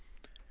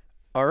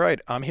All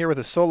right, I'm here with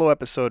a solo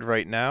episode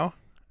right now,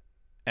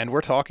 and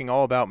we're talking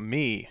all about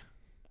me.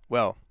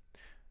 Well,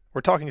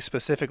 we're talking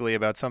specifically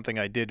about something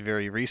I did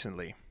very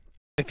recently.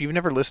 If you've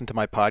never listened to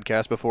my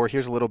podcast before,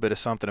 here's a little bit of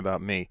something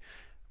about me.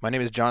 My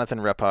name is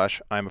Jonathan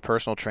Repash. I'm a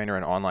personal trainer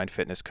and online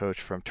fitness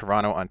coach from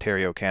Toronto,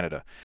 Ontario,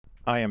 Canada.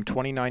 I am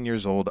 29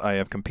 years old. I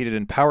have competed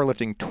in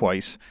powerlifting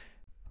twice,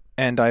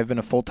 and I've been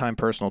a full time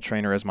personal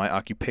trainer as my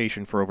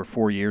occupation for over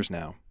 4 years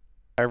now.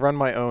 I run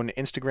my own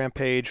Instagram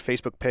page,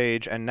 Facebook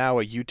page, and now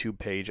a YouTube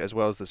page, as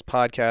well as this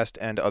podcast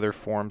and other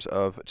forms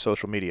of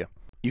social media.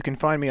 You can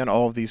find me on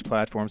all of these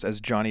platforms as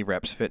Johnny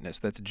Reps Fitness.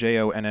 That's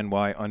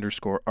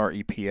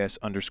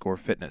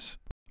JONNY_REPS_fitness.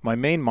 My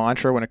main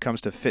mantra when it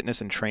comes to fitness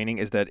and training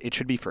is that it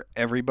should be for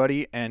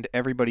everybody, and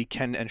everybody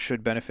can and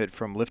should benefit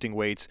from lifting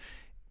weights,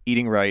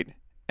 eating right,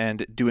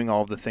 and doing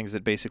all of the things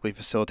that basically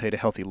facilitate a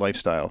healthy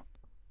lifestyle.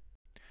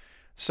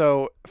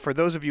 So, for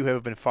those of you who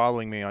have been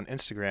following me on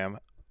Instagram,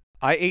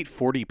 I ate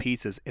 40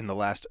 pizzas in the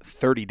last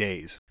 30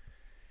 days.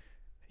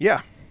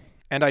 Yeah,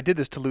 and I did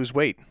this to lose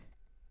weight.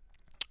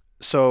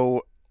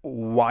 So,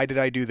 why did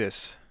I do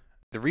this?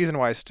 The reason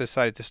why I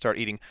decided to start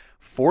eating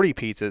 40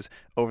 pizzas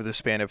over the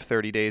span of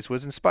 30 days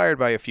was inspired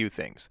by a few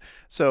things.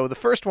 So, the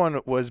first one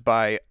was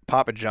by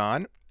Papa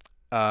John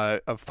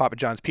of Papa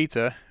John's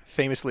Pizza.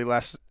 Famously,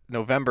 last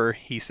November,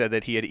 he said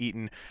that he had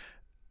eaten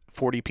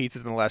 40 pizzas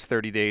in the last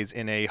 30 days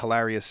in a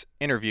hilarious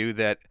interview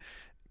that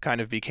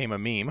kind of became a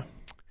meme.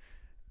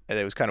 And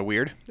it was kind of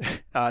weird.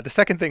 The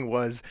second thing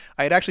was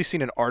I had actually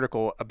seen an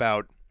article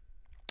about,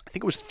 I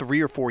think it was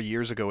 3 or 4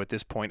 years ago at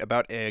this point,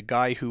 about a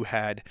guy who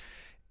had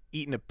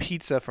eaten a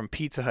pizza from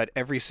Pizza Hut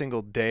every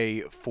single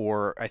day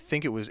for, I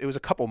think it was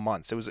a couple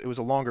months. It was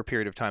a longer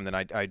period of time than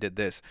I did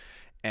this,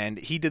 and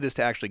he did this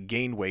to actually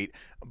gain weight,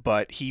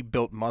 but he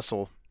built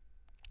muscle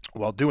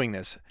while doing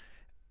this.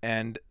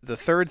 And the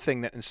third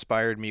thing that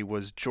inspired me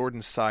was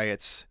Jordan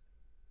Syatt's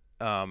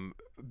um,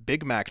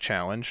 Big Mac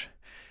challenge.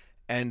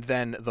 And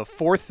then the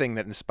fourth thing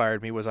that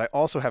inspired me was I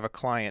also have a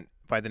client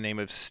by the name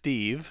of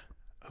Steve,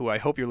 who I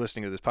hope you're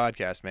listening to this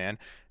podcast, man.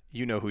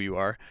 You know who you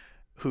are,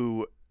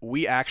 who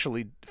we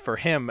actually, for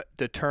him,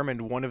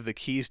 determined one of the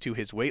keys to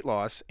his weight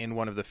loss in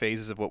one of the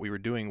phases of what we were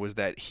doing was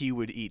that he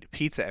would eat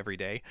pizza every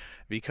day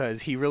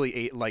because he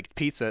really liked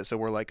pizza. So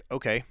we're like,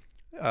 okay,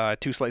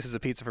 2 slices of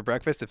pizza for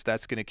breakfast. If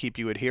that's going to keep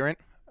you adherent,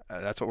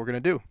 that's what we're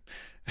going to do.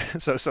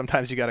 So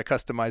sometimes you got to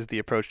customize the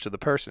approach to the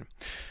person.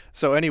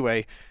 So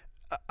anyway,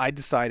 I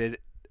decided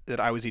that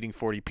I was eating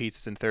 40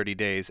 pizzas in 30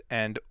 days.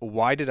 And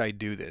why did I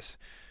do this?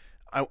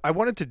 I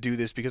wanted to do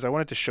this because I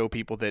wanted to show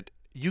people that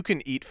you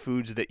can eat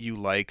foods that you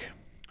like.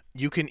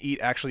 You can eat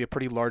actually a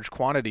pretty large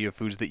quantity of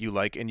foods that you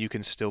like, and you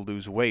can still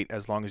lose weight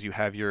as long as you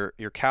have your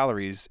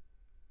calories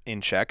in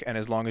check, and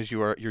as long as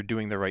you're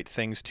doing the right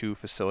things to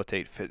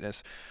facilitate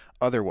fitness.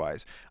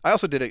 Otherwise, I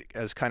also did it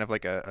as kind of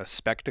like a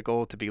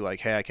spectacle to be like,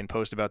 hey, I can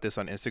post about this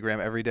on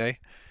Instagram every day.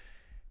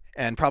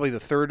 And probably the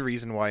third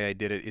reason why I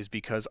did it is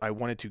because I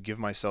wanted to give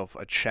myself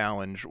a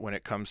challenge when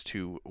it comes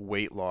to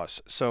weight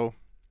loss. So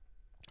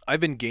I've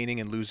been gaining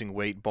and losing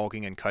weight,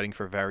 bulking and cutting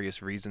for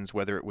various reasons,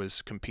 whether it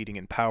was competing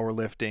in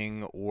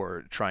powerlifting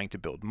or trying to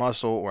build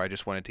muscle, or I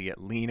just wanted to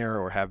get leaner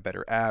or have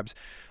better abs.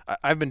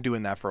 I've been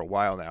doing that for a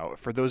while now.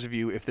 For those of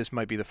you, if this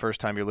might be the first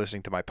time you're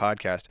listening to my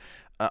podcast,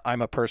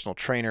 I'm a personal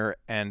trainer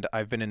and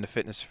I've been into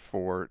fitness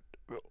for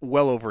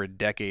well over a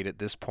decade at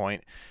this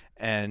point.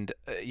 And,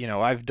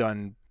 I've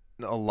done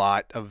a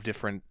lot of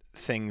different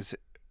things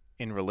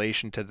in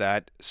relation to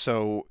that.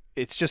 So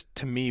it's just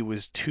to me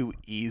was too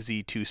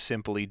easy to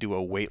simply do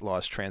a weight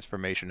loss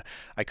transformation.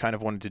 I kind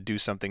of wanted to do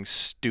something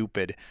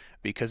stupid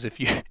because if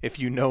you if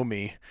you know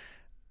me,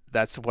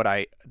 that's what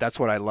I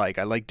like.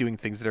 I like doing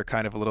things that are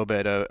kind of a little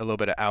bit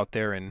out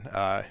there and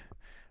a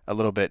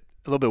little bit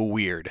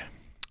weird.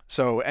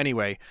 So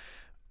anyway,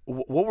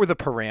 what were the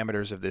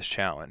parameters of this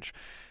challenge?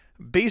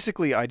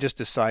 Basically, I just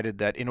decided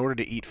that in order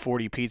to eat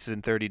 40 pizzas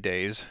in 30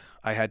 days,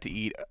 I had to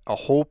eat a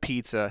whole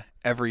pizza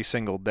every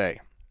single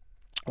day.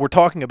 We're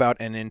talking about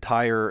an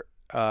entire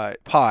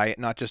pie,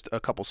 not just a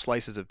couple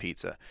slices of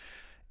pizza.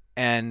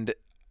 And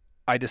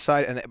I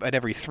decided, and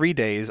every 3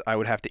 days, I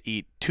would have to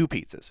eat 2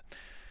 pizzas,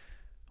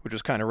 which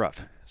was kind of rough.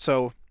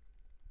 So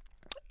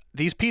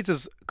these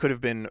pizzas could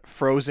have been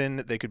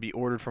frozen, they could be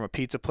ordered from a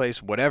pizza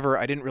place, whatever.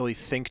 I didn't really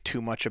think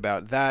too much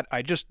about that.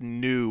 I just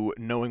knew,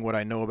 knowing what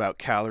I know about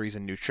calories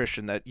and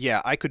nutrition, that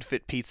yeah, I could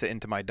fit pizza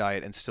into my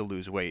diet and still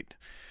lose weight.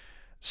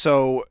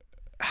 So,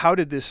 how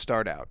did this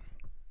start out?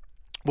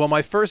 Well,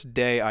 my first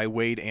day I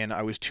weighed in,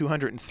 I was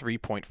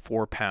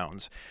 203.4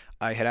 pounds.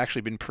 I had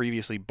actually been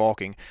previously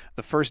bulking.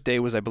 The first day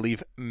was, I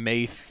believe,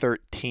 May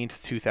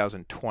 13th,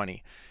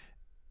 2020.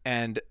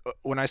 And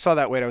when I saw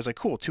that weight, I was like,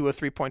 cool,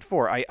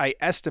 203.4. I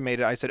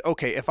estimated, I said,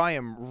 okay, if I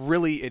am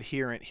really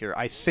adherent here,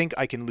 I think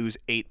I can lose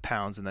 8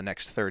 pounds in the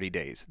next 30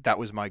 days. That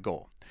was my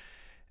goal.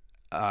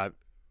 Uh,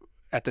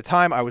 at the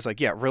time, I was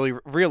like, yeah, really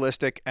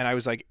realistic. And I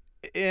was like,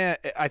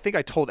 I think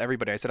I told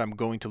everybody, I said, I'm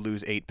going to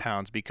lose 8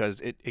 pounds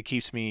because it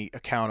keeps me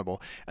accountable.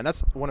 And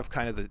that's one of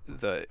kind of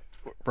the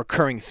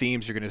recurring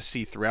themes you're going to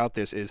see throughout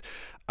this is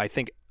I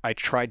think I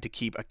tried to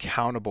keep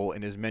accountable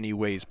in as many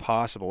ways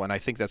possible. And I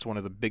think that's one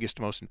of the biggest,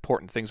 most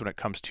important things when it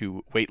comes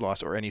to weight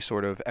loss or any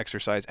sort of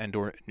exercise and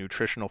or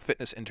nutritional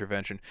fitness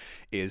intervention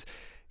is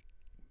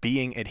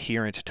being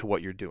adherent to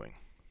what you're doing.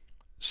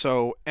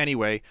 So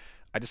anyway,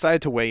 I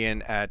decided to weigh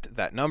in at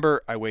that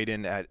number. I weighed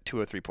in at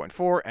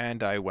 203.4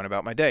 and I went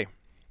about my day.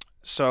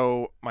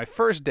 So my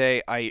first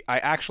day, I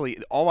actually,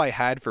 all I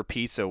had for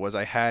pizza was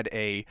I had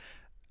a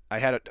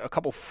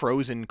couple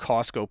frozen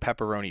Costco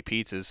pepperoni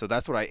pizzas, so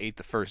that's what I ate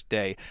the first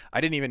day.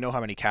 I didn't even know how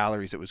many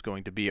calories it was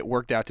going to be. It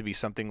worked out to be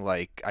something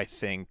like, I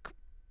think,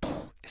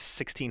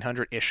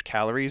 1,600-ish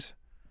calories.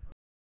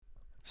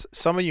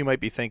 Some of you might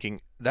be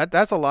thinking that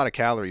that's a lot of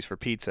calories for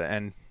pizza,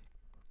 and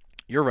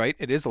you're right,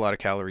 it is a lot of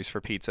calories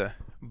for pizza.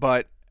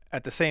 But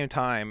at the same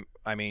time,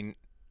 I mean,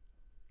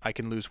 I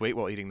can lose weight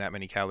while eating that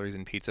many calories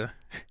in pizza,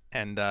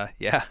 and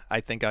yeah, I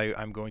think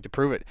I'm going to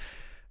prove it.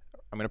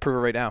 I'm going to prove it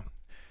right now.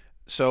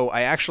 So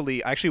I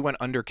actually went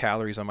under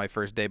calories on my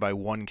first day by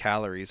 1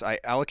 calories. I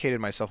allocated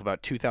myself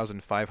about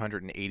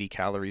 2,580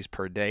 calories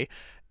per day,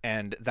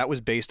 and that was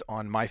based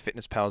on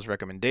MyFitnessPal's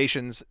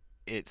recommendations.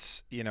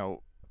 It's,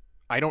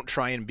 I don't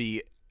try and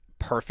be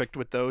perfect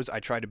with those. I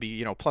try to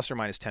be, plus or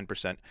minus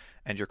 10%,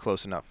 and you're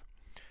close enough.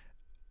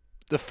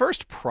 The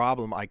first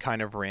problem I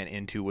kind of ran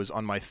into was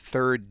on my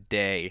third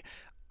day.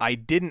 I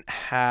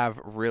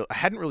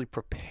hadn't really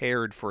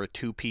prepared for a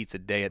two pizza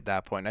day at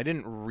that point. I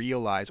didn't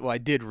realize, well, I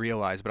did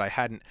realize, but I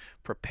hadn't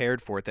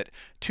prepared for it, that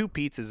two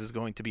pizzas is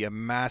going to be a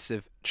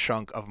massive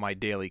chunk of my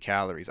daily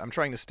calories. I'm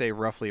trying to stay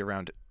roughly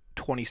around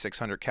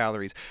 2,600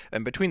 calories,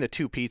 and between the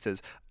two pizzas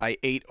I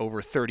ate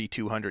over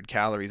 3,200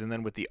 calories, and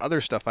then with the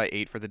other stuff I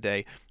ate for the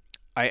day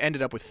I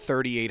ended up with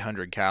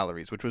 3,800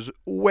 calories, which was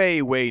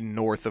way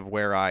north of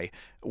where I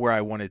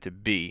wanted to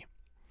be.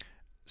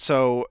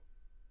 So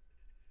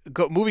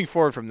moving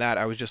forward from that,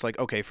 I was just like,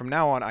 okay, from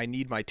now on, I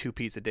need my two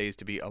pizza days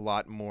to be a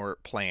lot more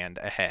planned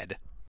ahead.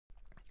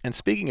 And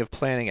speaking of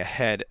planning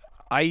ahead,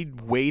 I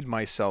weighed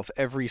myself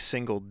every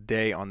single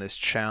day on this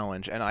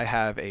challenge, and I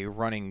have a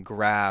running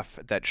graph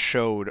that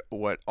showed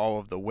what all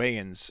of the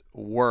weigh-ins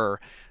were.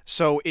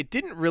 So it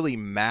didn't really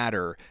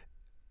matter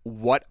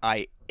what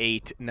I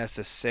ate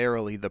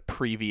necessarily the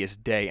previous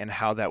day and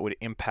how that would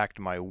impact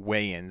my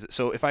weigh-ins.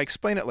 So if I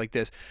explain it like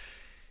this,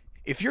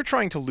 if you're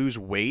trying to lose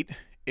weight,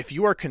 if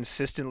you are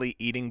consistently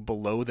eating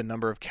below the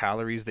number of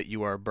calories that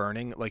you are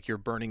burning, like you're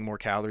burning more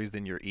calories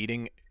than you're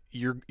eating,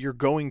 you're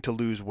going to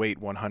lose weight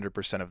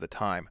 100% of the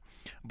time.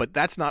 But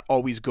that's not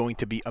always going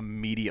to be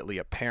immediately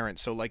apparent.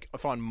 So like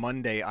if on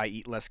Monday I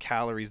eat less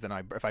calories than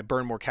if I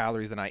burn more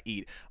calories than I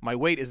eat, my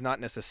weight is not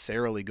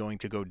necessarily going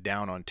to go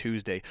down on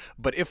Tuesday.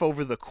 But if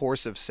over the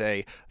course of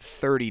say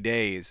 30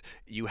 days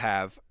you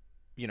have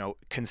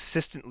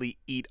consistently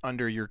eat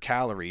under your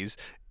calories,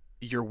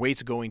 your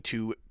weight's going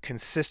to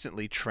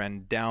consistently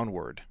trend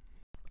downward.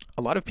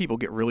 A lot of people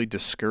get really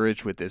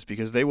discouraged with this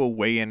because they will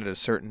weigh in at a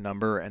certain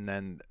number and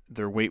then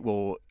their weight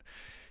will,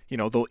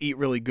 they'll eat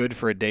really good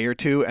for a day or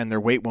two and their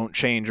weight won't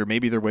change, or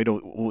maybe their weight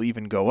will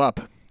even go up.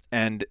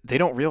 And they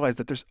don't realize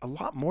that there's a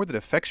lot more that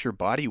affects your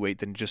body weight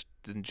than just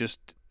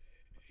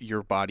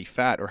your body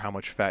fat or how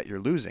much fat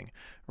you're losing,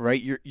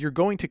 right? You're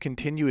going to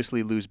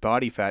continuously lose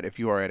body fat if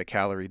you are at a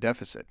calorie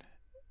deficit.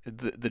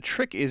 The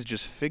trick is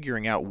just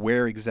figuring out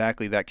where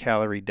exactly that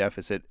calorie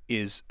deficit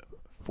is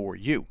for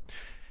you.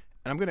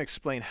 And I'm going to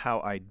explain how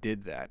I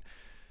did that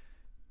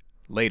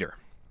later.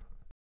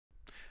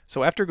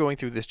 So after going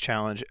through this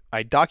challenge,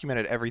 I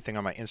documented everything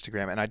on my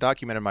Instagram and I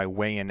documented my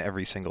weigh-in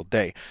every single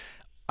day.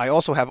 I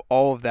also have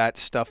all of that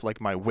stuff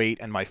like my weight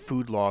and my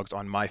food logs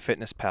on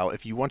MyFitnessPal.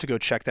 If you want to go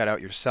check that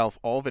out yourself,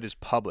 all of it is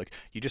public.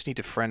 You just need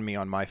to friend me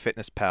on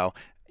MyFitnessPal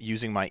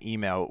using my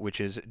email, which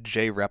is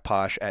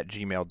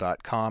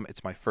jreposh@gmail.com.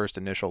 It's my first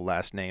initial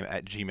last name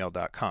at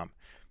gmail.com.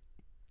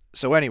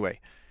 So anyway,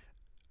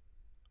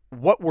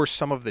 what were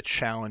some of the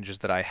challenges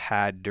that I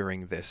had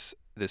during this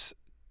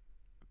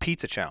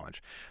pizza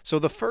challenge? So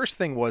the first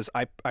thing was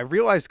I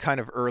realized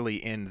kind of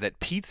early in that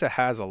pizza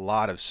has a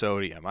lot of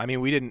sodium. I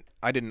mean,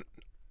 I didn't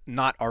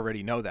not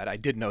already know that. I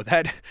did know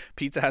that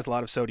pizza has a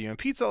lot of sodium. And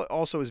pizza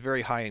also is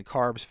very high in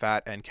carbs,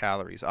 fat, and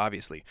calories,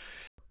 obviously.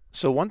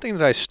 So one thing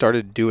that I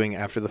started doing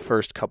after the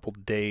first couple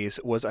days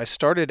was I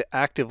started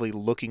actively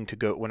looking to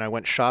go, when I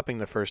went shopping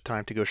the first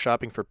time, to go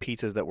shopping for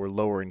pizzas that were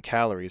lower in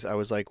calories. I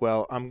was like,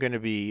 well, I'm going to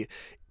be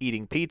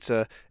eating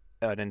pizza,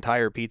 an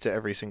entire pizza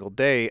every single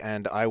day,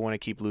 and I want to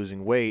keep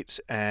losing weight,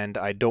 and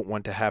I don't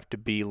want to have to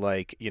be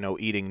like,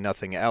 eating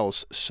nothing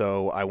else,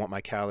 so I want my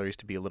calories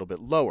to be a little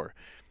bit lower.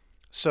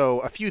 So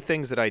a few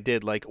things that I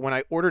did, like when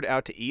I ordered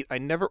out to eat, I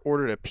never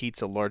ordered a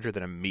pizza larger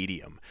than a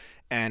medium.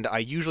 And I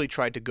usually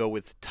tried to go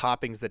with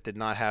toppings that did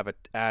not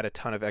add a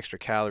ton of extra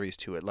calories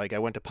to it. Like I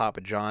went to Papa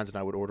John's and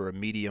I would order a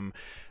medium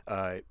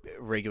uh,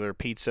 regular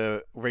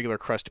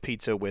crust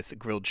pizza with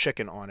grilled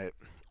chicken on it.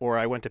 Or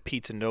I went to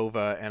Pizza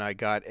Nova and I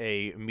got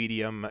a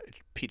medium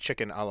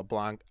chicken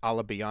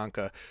alla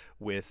Bianca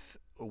with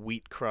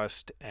wheat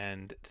crust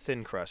and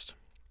thin crust.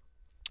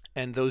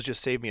 and those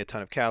just saved me a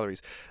ton of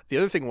calories. The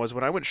other thing was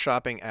when I went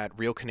shopping at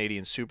Real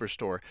Canadian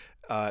Superstore,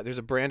 there's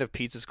a brand of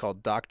pizzas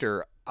called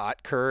Dr.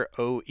 Oetker,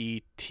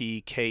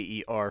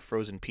 Oetker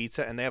frozen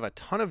pizza, and they have a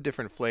ton of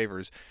different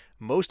flavors.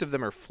 Most of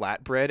them are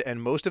flatbread,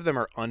 and most of them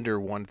are under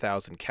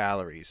 1,000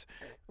 calories.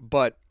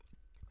 But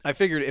I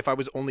figured if I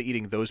was only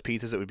eating those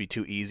pizzas, it would be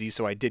too easy,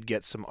 so I did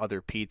get some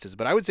other pizzas.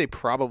 But I would say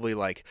probably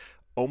like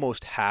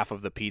almost half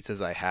of the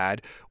pizzas I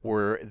had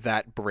were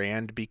that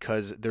brand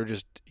because they're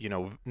just,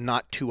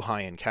 not too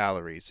high in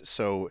calories.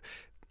 So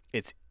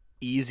it's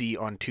easy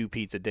on two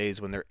pizza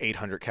days when they're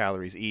 800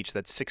 calories each.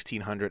 That's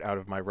 1,600 out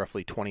of my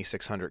roughly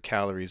 2,600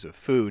 calories of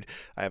food.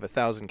 I have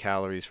 1,000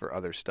 calories for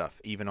other stuff.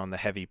 Even on the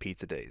heavy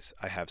pizza days,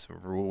 I have some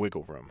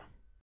wiggle room.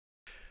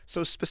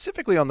 So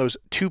specifically on those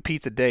two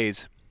pizza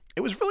days,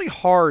 it was really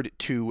hard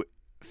to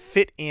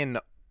fit in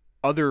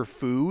other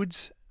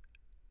foods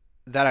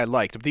that I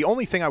liked. The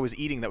only thing I was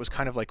eating that was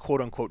kind of like quote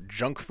unquote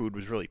junk food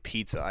was really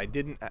pizza. I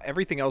didn't.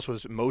 Everything else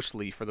was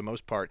mostly, for the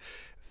most part,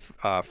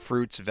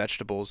 fruits,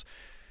 vegetables,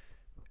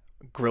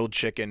 grilled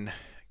chicken,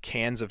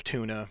 cans of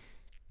tuna,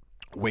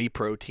 whey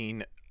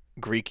protein,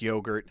 Greek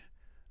yogurt.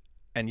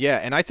 And yeah,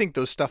 and I think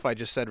those stuff I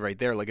just said right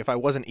there, like if I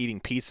wasn't eating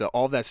pizza,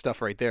 all that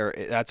stuff right there,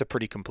 that's a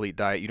pretty complete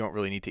diet. You don't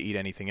really need to eat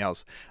anything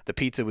else. The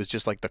pizza was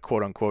just like the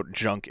quote unquote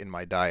junk in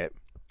my diet.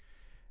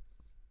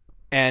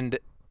 And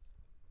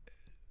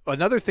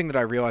another thing that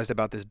I realized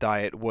about this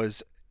diet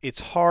was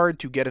it's hard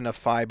to get enough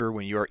fiber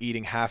when you are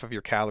eating half of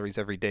your calories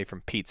every day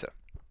from pizza.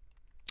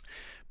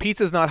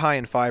 Pizza is not high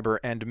in fiber,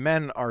 and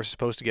men are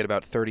supposed to get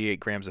about 38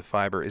 grams of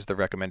fiber is the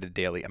recommended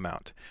daily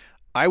amount.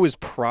 I was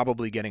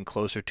probably getting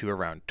closer to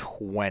around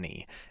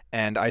 20,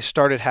 and I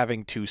started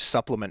having to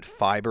supplement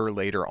fiber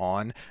later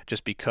on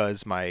just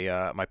because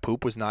my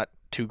poop was not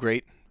too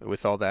great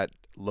with all that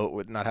low,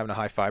 with not having a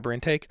high fiber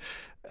intake.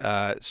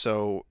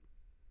 So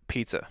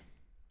pizza,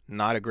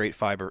 not a great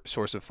fiber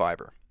source of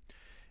fiber.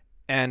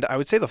 And I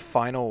would say the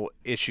final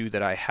issue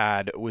that I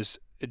had was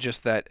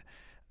just that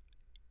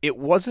it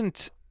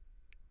wasn't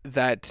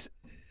that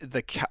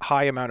the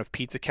high amount of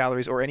pizza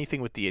calories or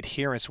anything with the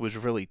adherence was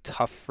really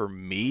tough for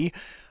me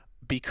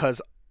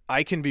because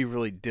I can be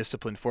really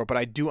disciplined for it, but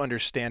I do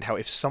understand how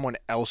if someone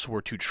else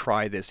were to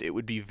try this, it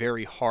would be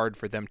very hard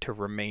for them to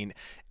remain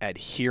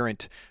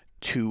adherent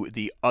to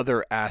the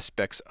other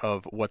aspects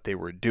of what they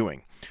were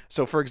doing.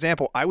 So, for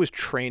example, I was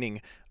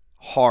training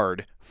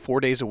hard 4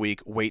 days a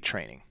week, weight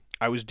training.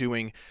 I was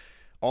doing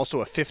also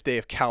a fifth day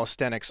of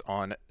calisthenics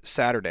on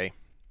Saturday,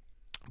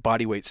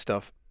 body weight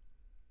stuff,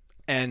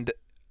 and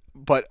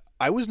but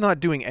I was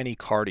not doing any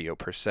cardio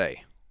per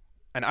se,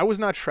 and I was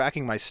not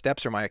tracking my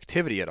steps or my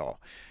activity at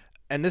all.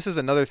 And this is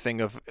another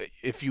thing of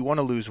if you want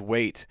to lose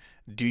weight,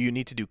 do you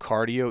need to do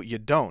cardio? You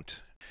don't,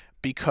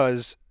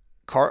 because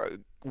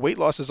weight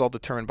loss is all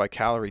determined by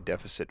calorie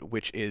deficit,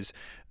 which is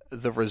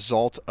the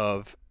result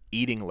of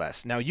eating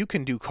less. Now you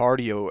can do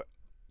cardio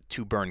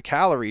to burn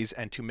calories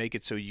and to make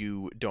it so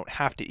you don't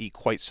have to eat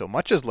quite so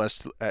much as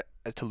less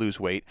to lose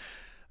weight,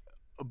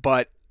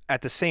 but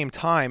at the same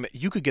time,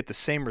 you could get the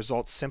same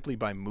results simply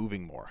by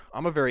moving more.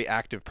 I'm a very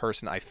active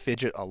person. I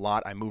fidget a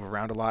lot. I move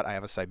around a lot. I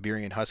have a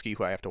Siberian Husky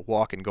who I have to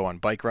walk and go on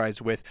bike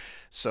rides with.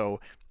 So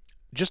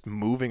just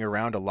moving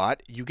around a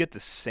lot, you get the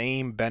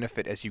same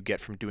benefit as you get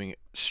from doing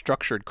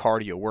structured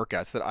cardio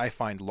workouts that I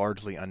find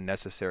largely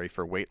unnecessary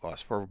for weight loss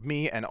for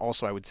me, and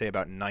also I would say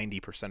about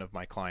 90% of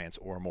my clients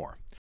or more.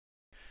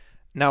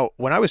 Now,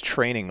 when I was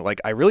training,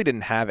 like I really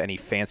didn't have any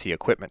fancy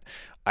equipment.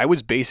 I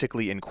was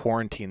basically in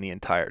quarantine the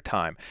entire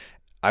time.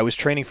 I was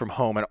training from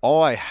home, and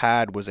all I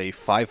had was a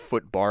 5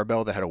 foot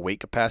barbell that had a weight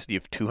capacity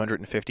of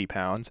 250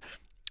 pounds,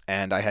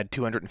 and I had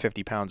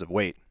 250 pounds of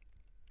weight,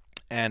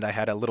 and I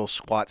had a little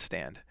squat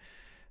stand.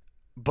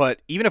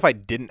 But even if I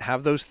didn't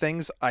have those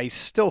things, I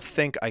still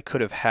think I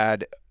could have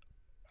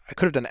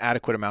done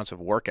adequate amounts of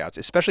workouts,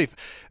 especially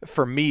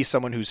for me,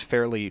 someone who's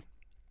fairly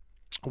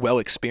well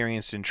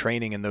experienced in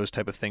training and those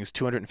type of things.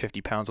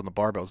 250 pounds on the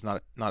barbell is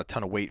not a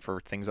ton of weight for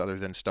things other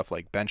than stuff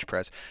like bench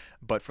press,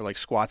 but for like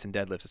squats and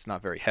deadlifts, it's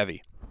not very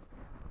heavy.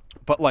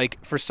 But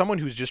like for someone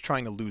who's just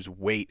trying to lose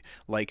weight,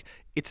 like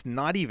it's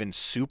not even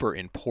super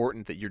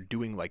important that you're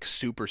doing like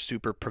super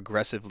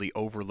progressively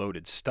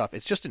overloaded stuff.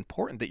 It's just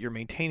important that you're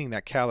maintaining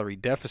that calorie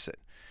deficit,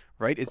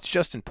 right? It's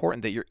just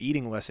important that you're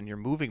eating less and you're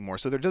moving more.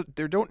 So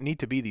there don't need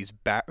to be these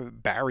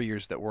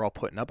barriers that we're all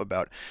putting up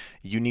about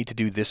you need to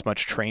do this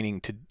much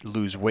training to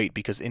lose weight,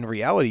 because in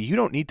reality you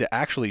don't need to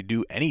actually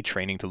do any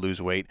training to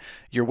lose weight.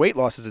 Your weight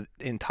loss is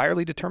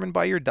entirely determined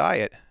by your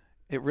diet.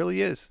 It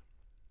really is.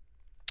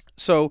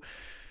 So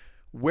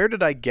where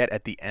did I get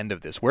at the end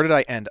of this? Where did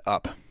I end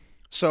up?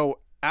 So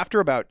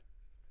after about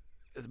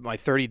my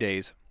 30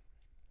 days,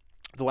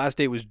 the last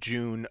day was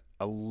June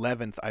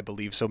 11th, I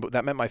believe. So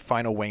that meant my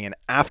final weigh-in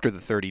after the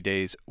 30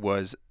 days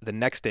was the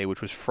next day,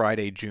 which was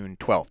Friday, June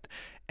 12th.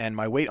 And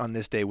my weight on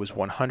this day was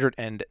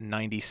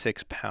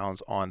 196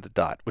 pounds on the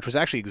dot, which was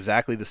actually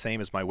exactly the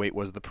same as my weight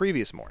was the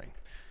previous morning.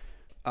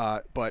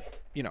 But,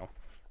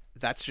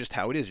 that's just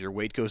how it is. Your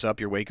weight goes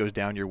up, your weight goes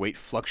down, your weight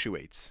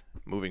fluctuates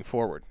moving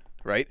forward,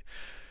 right?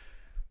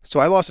 So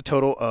I lost a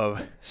total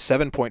of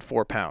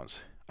 7.4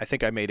 pounds. I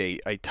think I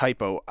made a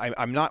typo.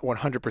 I'm not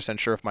 100%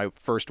 sure if my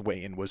first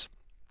weigh-in was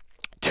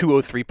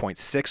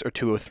 203.6 or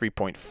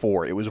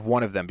 203.4. It was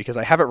one of them because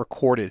I have it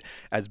recorded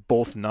as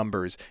both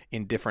numbers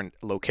in different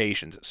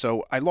locations.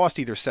 So I lost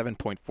either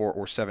 7.4 or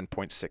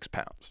 7.6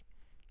 pounds,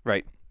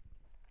 right?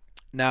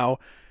 Now,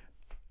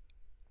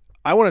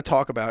 I want to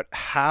talk about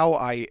how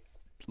I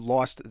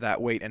lost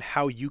that weight and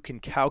how you can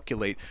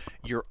calculate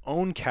your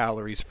own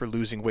calories for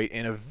losing weight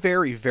in a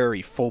very,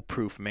 very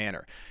foolproof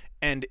manner.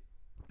 And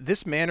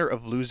this manner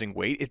of losing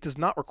weight, it does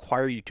not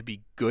require you to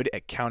be good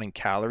at counting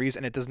calories,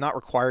 and it does not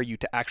require you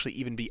to actually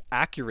even be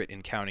accurate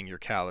in counting your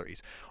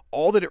calories.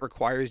 All that it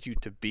requires you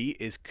to be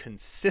is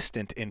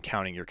consistent in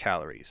counting your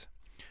calories.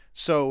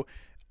 So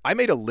I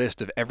made a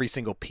list of every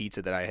single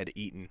pizza that I had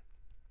eaten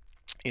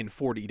in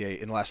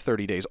the last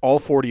 30 days, all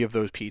 40 of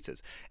those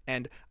pizzas.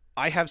 And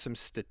I have some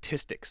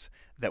statistics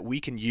that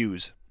we can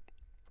use.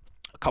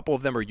 A couple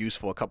of them are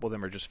useful, a couple of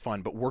them are just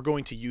fun, but we're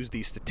going to use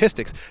these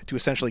statistics to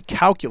essentially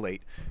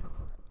calculate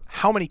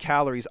how many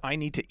calories I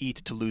need to eat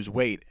to lose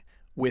weight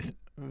with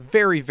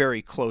very,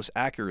 very close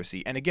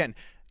accuracy. And again,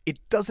 it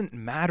doesn't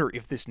matter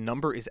if this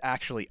number is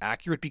actually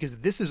accurate because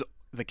this is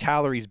the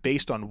calories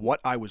based on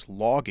what I was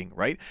logging,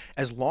 right?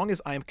 As long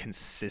as I am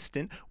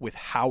consistent with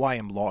how I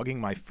am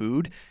logging my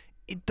food,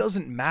 it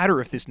doesn't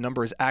matter if this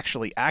number is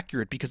actually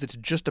accurate because it's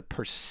just a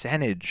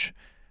percentage,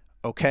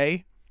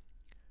 okay?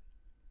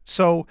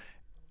 So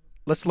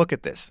let's look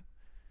at this.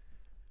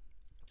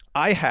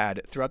 I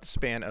had, throughout the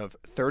span of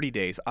 30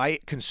 days, I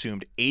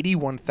consumed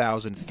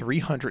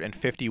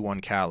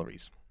 81,351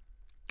 calories.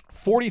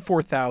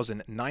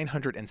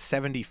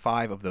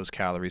 44,975 of those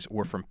calories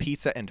were from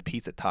pizza and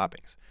pizza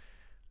toppings.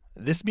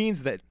 This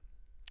means that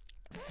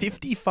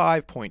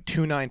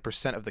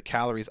 55.29% of the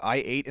calories I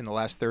ate in the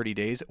last 30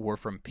 days were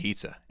from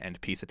pizza and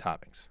pizza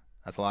toppings.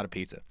 That's a lot of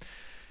pizza.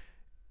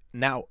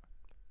 Now,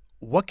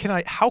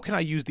 how can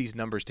I use these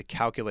numbers to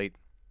calculate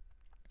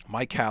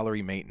my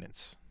calorie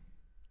maintenance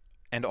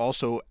and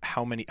also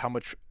how many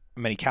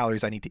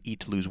calories I need to eat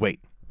to lose weight?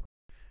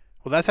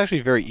 Well, that's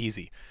actually very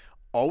easy.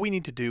 All we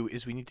need to do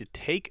is we need to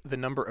take the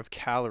number of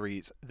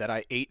calories that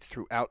I ate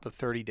throughout the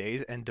 30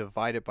 days and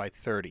divide it by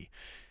 30.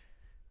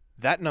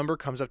 That number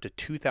comes up to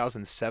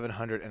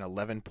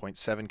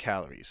 2,711.7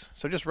 calories.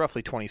 So just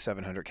roughly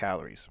 2,700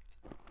 calories.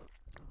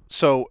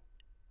 So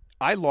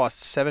I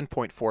lost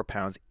 7.4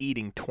 pounds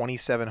eating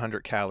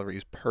 2,700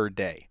 calories per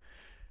day.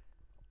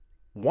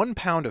 1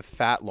 pound of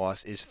fat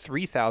loss is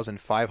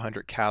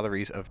 3,500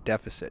 calories of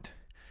deficit.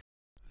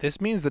 This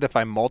means that if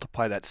I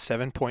multiply that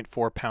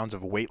 7.4 pounds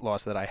of weight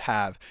loss that I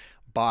have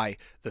by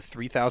the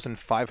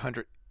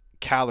 3,500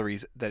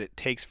 calories that it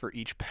takes for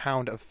each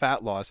pound of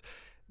fat loss,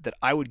 that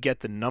I would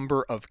get the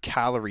number of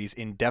calories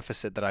in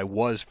deficit that I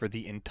was for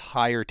the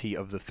entirety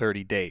of the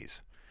 30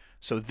 days.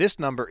 So this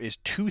number is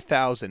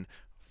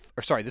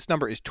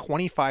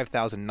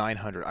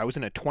 25,900. I was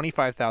in a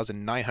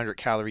 25,900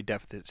 calorie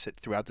deficit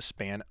throughout the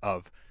span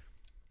of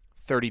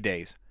 30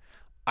 days.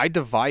 I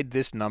divide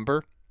this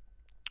number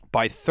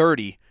by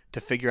 30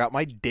 to figure out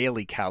my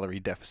daily calorie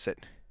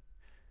deficit.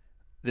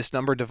 This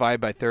number divided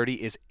by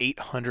 30 is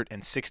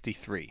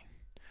 863.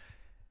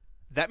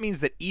 That means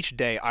that each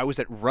day I was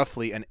at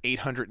roughly an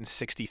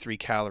 863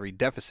 calorie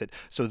deficit.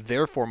 So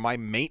therefore my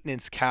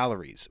maintenance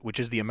calories, which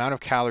is the amount of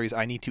calories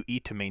I need to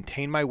eat to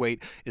maintain my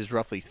weight, is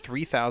roughly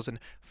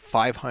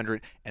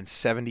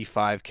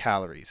 3,575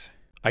 calories.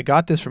 I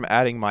got this from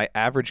adding my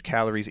average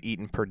calories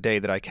eaten per day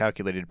that I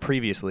calculated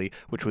previously,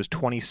 which was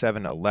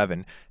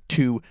 2711,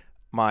 to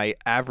my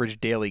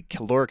average daily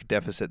caloric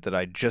deficit that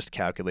I just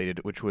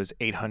calculated, which was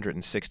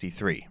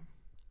 863.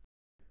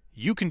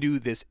 You can do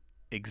this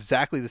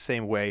exactly the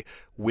same way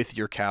with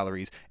your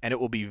calories, and it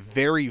will be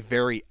very,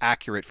 very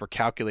accurate for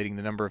calculating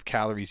the number of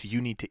calories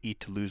you need to eat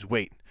to lose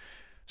weight.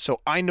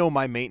 So I know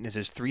my maintenance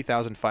is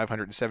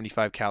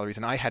 3,575 calories,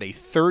 and I had a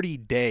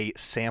 30-day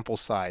sample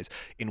size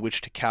in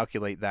which to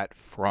calculate that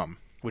from,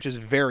 which is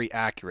very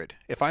accurate.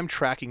 If I'm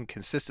tracking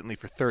consistently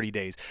for 30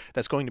 days,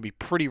 that's going to be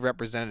pretty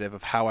representative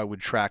of how I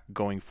would track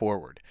going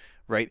forward,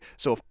 right?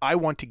 So if I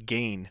want to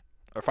gain,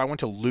 or if I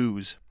want to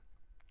lose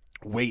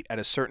weight at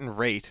a certain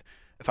rate,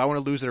 if I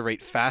want to lose at a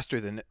rate faster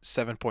than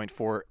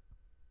 7.4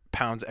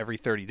 pounds every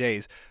 30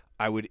 days,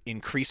 I would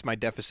increase my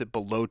deficit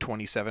below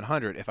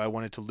 2,700. If I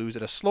wanted to lose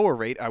at a slower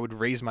rate, I would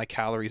raise my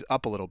calories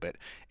up a little bit.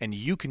 And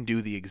you can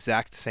do the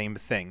exact same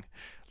thing.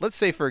 Let's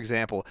say, for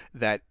example,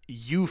 that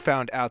you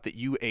found out that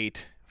you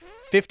ate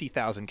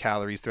 50,000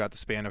 calories throughout the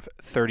span of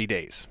 30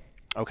 days.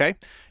 Okay?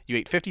 You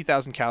ate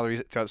 50,000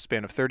 calories throughout the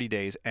span of 30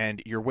 days,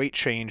 and your weight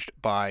changed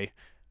by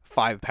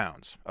 5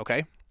 pounds.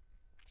 Okay?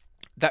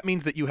 That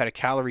means that you had a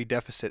calorie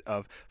deficit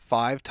of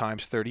 5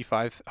 times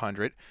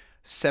 3,500,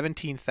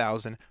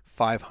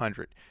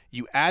 17,500.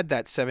 You add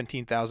that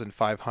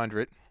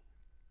 17,500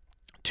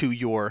 to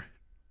your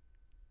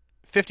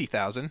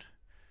 50,000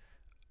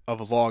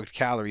 of logged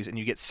calories, and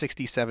you get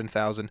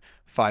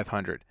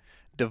 67,500.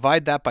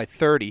 Divide that by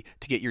 30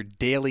 to get your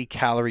daily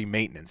calorie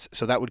maintenance.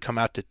 So that would come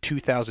out to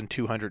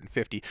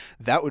 2,250.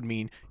 That would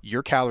mean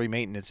your calorie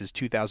maintenance is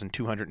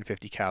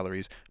 2,250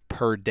 calories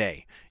per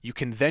day. You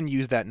can then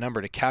use that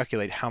number to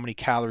calculate how many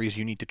calories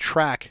you need to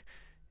track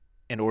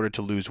in order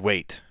to lose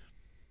weight.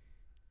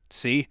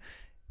 See?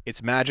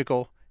 It's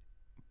magical.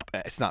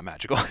 It's not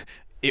magical.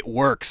 It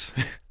works.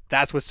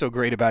 That's what's so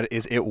great about it,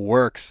 is it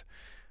works.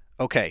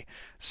 Okay,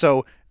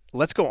 so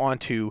let's go on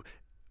to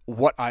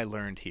what I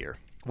learned here.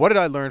 What did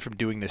I learn from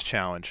doing this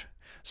challenge?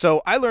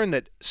 So I learned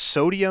that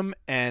sodium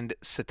and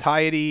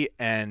satiety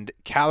and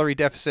calorie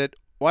deficit,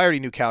 well, I already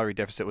knew calorie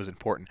deficit was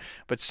important,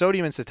 but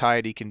sodium and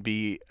satiety can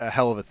be a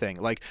hell of a thing.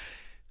 Like,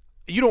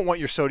 you don't want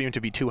your sodium to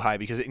be too high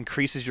because it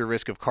increases your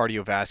risk of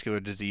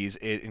cardiovascular disease.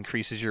 It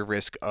increases your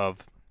risk of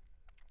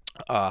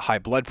high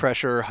blood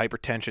pressure,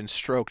 hypertension,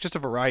 stroke, just a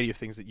variety of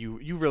things that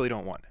you really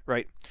don't want,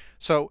 right?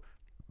 So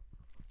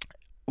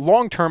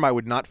long term, I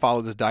would not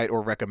follow this diet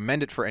or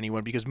recommend it for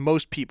anyone because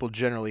most people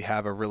generally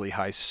have a really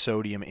high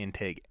sodium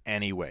intake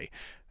anyway.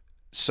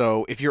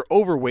 So if you're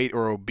overweight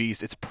or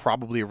obese, it's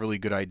probably a really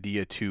good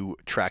idea to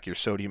track your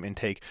sodium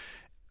intake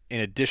in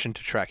addition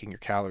to tracking your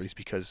calories,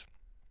 because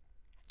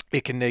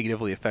it can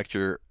negatively affect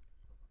your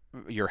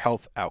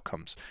health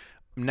outcomes.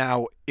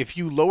 Now, if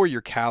you lower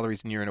your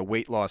calories and you're in a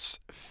weight loss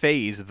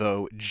phase,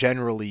 though,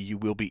 generally you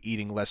will be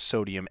eating less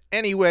sodium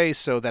anyway,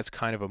 so that's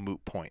kind of a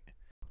moot point.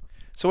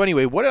 So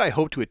anyway, what did I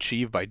hope to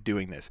achieve by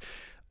doing this?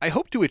 I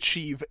hope to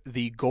achieve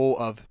the goal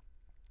of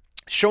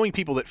showing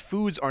people that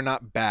foods are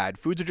not bad.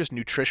 Foods are just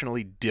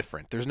nutritionally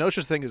different. There's no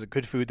such thing as a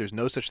good food. There's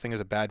no such thing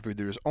as a bad food.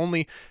 There's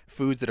only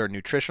foods that are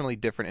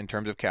nutritionally different in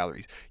terms of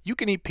calories. You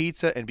can eat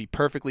pizza and be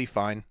perfectly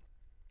fine.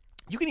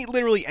 You can eat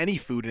literally any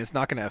food and it's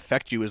not going to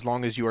affect you as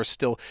long as you are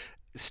still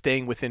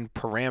staying within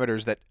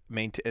parameters that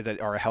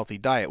are a healthy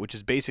diet, which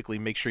is basically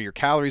make sure your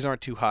calories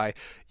aren't too high.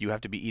 You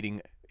have to be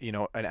eating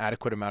an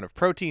adequate amount of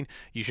protein.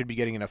 You should be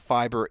getting enough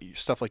fiber.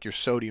 Stuff like your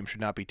sodium should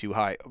not be too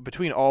high.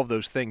 Between all of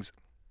those things,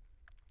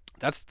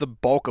 that's the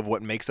bulk of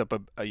what makes up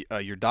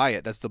your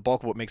diet. That's the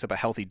bulk of what makes up a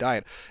healthy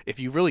diet. If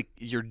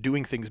you're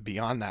doing things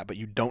beyond that, but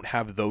you don't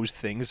have those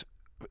things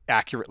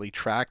accurately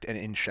tracked and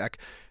in check,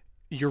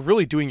 you're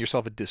really doing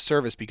yourself a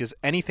disservice, because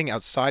anything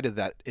outside of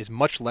that is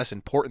much less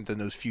important than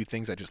those few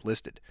things I just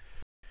listed.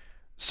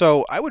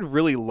 So I would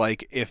really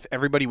like if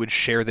everybody would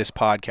share this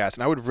podcast,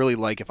 and I would really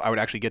like if I would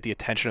actually get the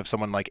attention of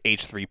someone like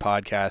H3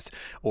 Podcast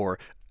or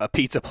a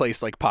pizza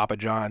place like Papa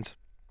John's,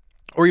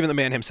 or even the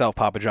man himself,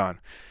 Papa John,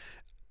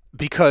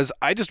 because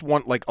I just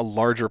want like a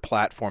larger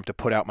platform to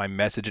put out my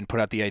message and put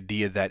out the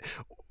idea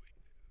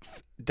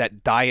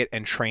that diet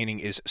and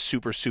training is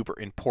super, super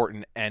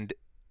important, and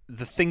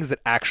the things that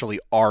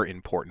actually are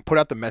important. Put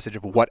out the message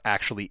of what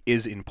actually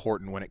is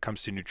important when it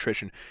comes to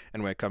nutrition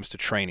and when it comes to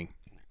training.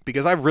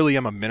 Because I really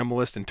am a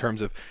minimalist in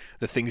terms of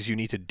the things you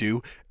need to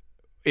do.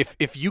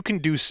 If you can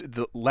do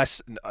the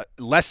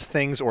less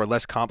things or a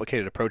less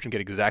complicated approach and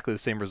get exactly the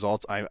same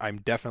results,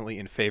 I'm definitely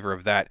in favor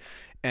of that.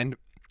 And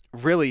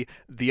really,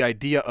 the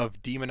idea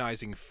of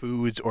demonizing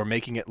foods or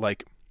making it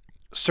like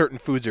certain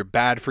foods are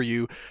bad for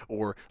you,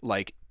 or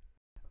like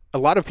a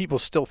lot of people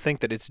still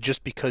think that it's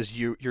just because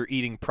you're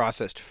eating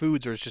processed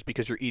foods, or it's just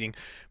because you're eating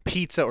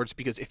pizza, or it's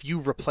because if you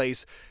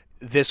replace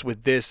this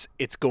with this,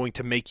 it's going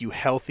to make you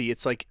healthy.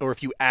 It's like, or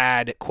if you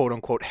add quote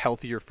unquote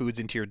healthier foods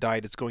into your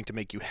diet, it's going to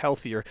make you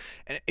healthier.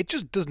 And it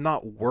just does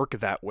not work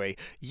that way.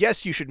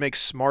 Yes, you should make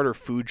smarter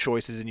food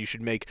choices and you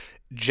should make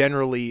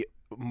generally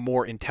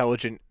more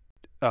intelligent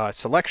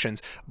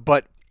selections,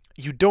 but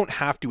you don't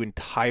have to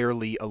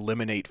entirely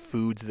eliminate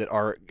foods that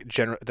are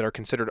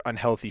considered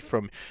unhealthy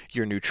from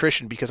your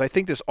nutrition, because I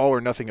think this all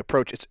or nothing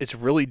approach, it's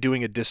really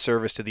doing a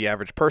disservice to the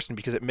average person,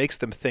 because it makes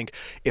them think,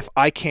 if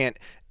I can't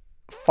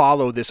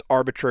follow this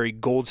arbitrary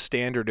gold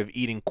standard of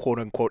eating quote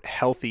unquote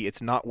healthy,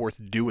 it's not worth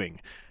doing,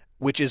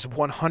 which is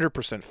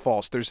 100%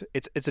 false.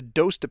 It's a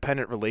dose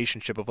dependent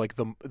relationship of like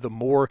the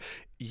more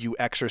you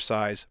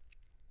exercise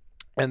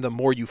and the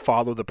more you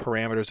follow the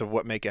parameters of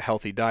what make a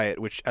healthy diet,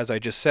 which, as I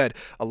just said,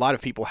 a lot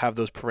of people have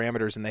those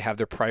parameters and they have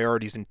their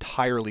priorities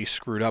entirely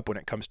screwed up when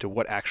it comes to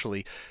what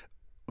actually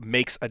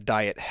makes a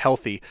diet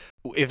healthy.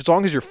 As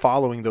long as you're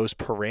following those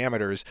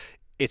parameters,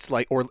 it's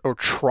like, or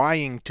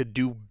trying to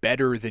do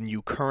better than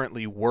you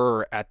currently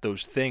were at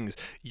those things,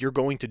 you're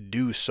going to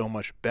do so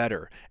much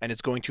better, and it's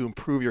going to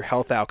improve your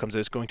health outcomes, and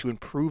it's going to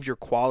improve your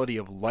quality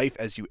of life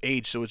as you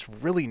age. So it's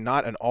really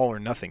not an all or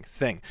nothing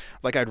thing.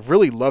 Like, I'd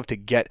really love to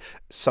get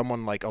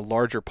someone like a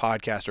larger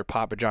podcast or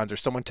Papa John's or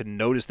someone to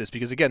notice this,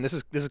 because again, this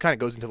is kind of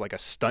goes into like a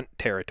stunt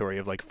territory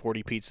of like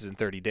 40 pizzas in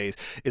 30 days.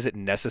 Is it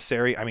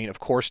necessary? I mean,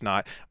 of course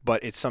not,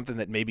 but it's something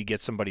that maybe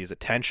gets somebody's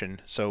attention,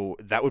 so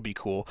that would be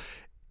cool.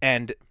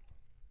 And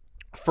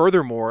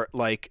furthermore,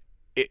 like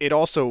it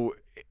also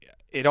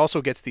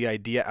gets the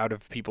idea out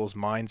of people's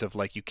minds of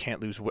like, I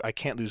can't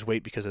lose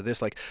weight because of this.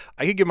 Like,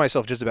 I could give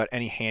myself just about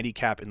any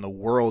handicap in the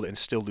world and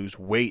still lose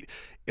weight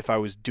if I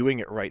was doing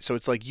it right. So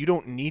it's like, you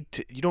don't need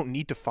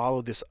to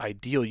follow this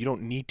ideal. You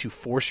don't need to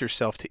force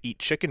yourself to eat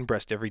chicken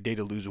breast every day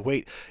to lose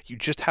weight. You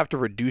just have to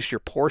reduce your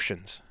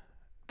portions.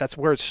 That's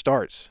where it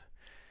starts.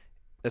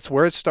 That's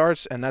where it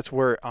starts, and that's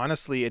where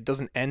honestly it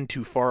doesn't end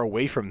too far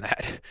away from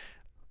that.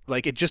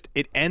 Like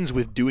it ends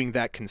with doing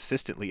that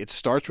consistently. It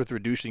starts with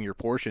reducing your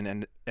portion,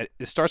 and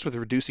it starts with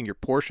reducing your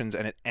portions,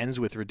 and it ends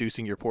with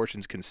reducing your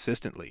portions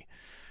consistently.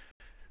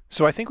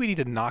 So I think we need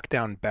to knock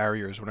down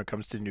barriers when it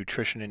comes to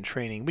nutrition and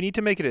training. We need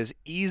to make it as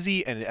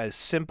easy and as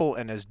simple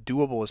and as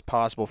doable as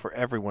possible for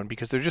everyone,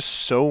 because there's just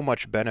so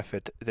much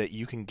benefit that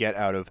you can get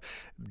out of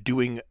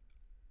doing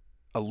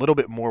a little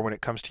bit more when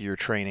it comes to your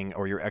training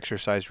or your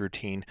exercise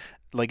routine.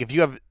 Like if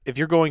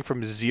you're going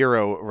from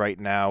zero right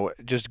now,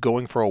 just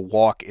going for a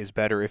walk is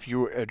better. If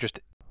you are just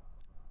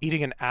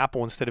eating an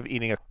apple instead of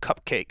eating a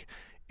cupcake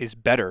is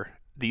better.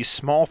 These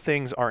small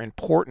things are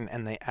important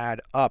and they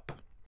add up.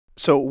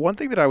 So one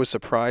thing that I was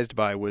surprised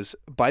by was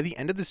by the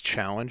end of this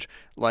challenge,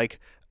 like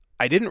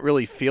I didn't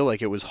really feel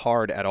like it was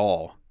hard at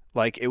all.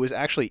 Like it was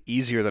actually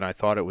easier than I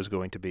thought it was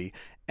going to be.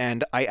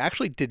 And I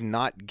actually did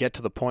not get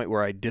to the point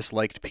where I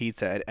disliked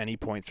pizza at any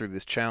point through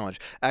this challenge.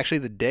 Actually,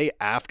 the day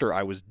after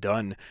I was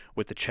done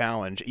with the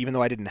challenge, even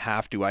though I didn't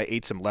have to, I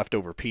ate some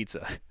leftover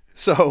pizza.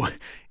 So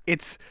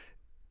it's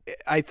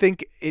I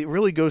think it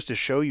really goes to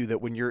show you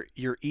that when you're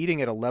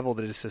eating at a level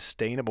that is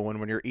sustainable and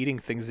when you're eating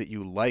things that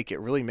you like, it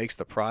really makes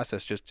the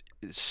process just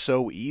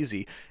so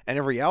easy. And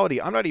in reality,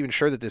 I'm not even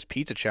sure that this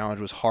pizza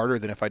challenge was harder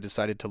than if I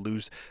decided to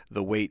lose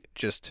the weight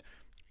just,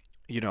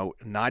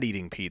 not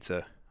eating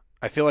pizza.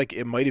 I feel like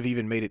it might have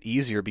even made it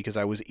easier because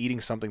I was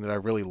eating something that I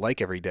really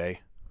like every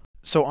day.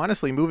 So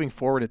honestly, moving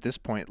forward at this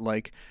point,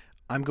 like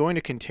I'm going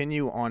to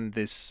continue on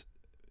this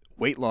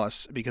weight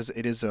loss because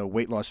it is a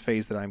weight loss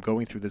phase that I'm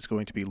going through that's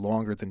going to be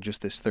longer than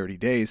just this 30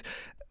 days.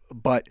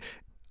 But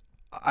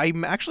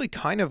I'm actually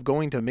kind of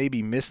going to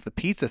maybe miss the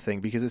pizza thing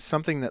because it's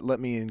something that let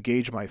me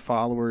engage my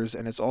followers,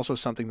 and it's also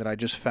something that I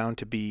just found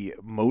to be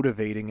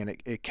motivating, and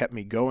it kept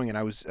me going, and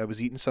I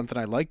was eating something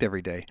I liked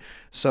every day.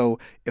 So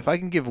if I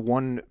can give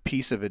one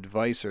piece of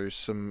advice or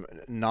some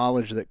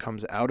knowledge that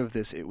comes out of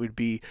this, it would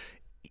be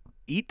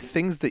eat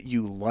things that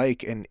you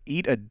like and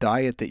eat a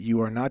diet that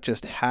you are not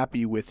just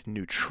happy with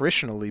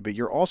nutritionally, but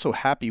you're also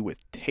happy with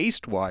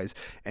taste wise,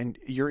 and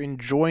you're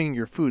enjoying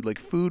your food. Like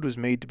food was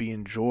made to be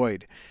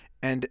enjoyed.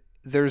 And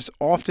there's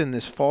often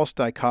this false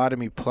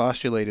dichotomy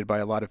postulated by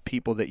a lot of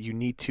people that you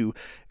need to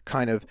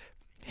kind of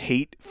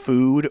hate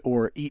food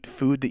or eat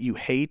food that you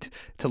hate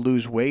to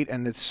lose weight,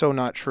 and it's so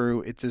not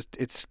true. It's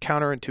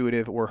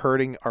counterintuitive. We're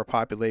hurting our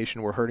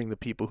population. We're hurting the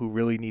people who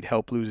really need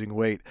help losing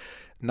weight.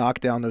 Knock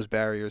down those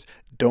barriers.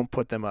 Don't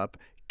put them up.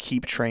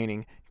 Keep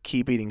training.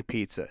 Keep eating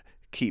pizza.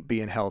 Keep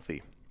being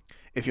healthy.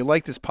 If you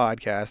like this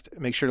podcast,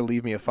 make sure to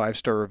leave me a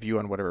 5-star review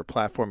on whatever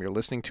platform you're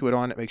listening to it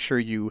on. Make sure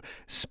you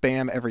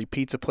spam every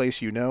pizza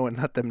place you know and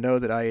let them know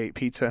that I ate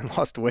pizza and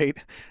lost weight.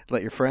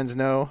 Let your friends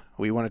know.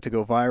 We want it to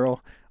go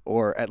viral,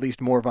 or at least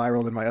more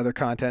viral than my other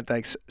content.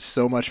 Thanks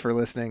so much for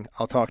listening.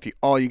 I'll talk to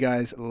all you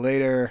guys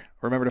later.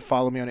 Remember to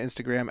follow me on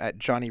Instagram at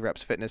Johnny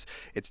Reps Fitness.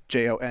 It's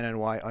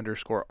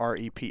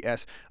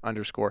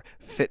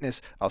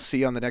JONNY_REPS_fitness. I'll see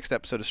you on the next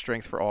episode of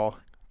Strength for All.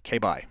 Okay,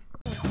 bye.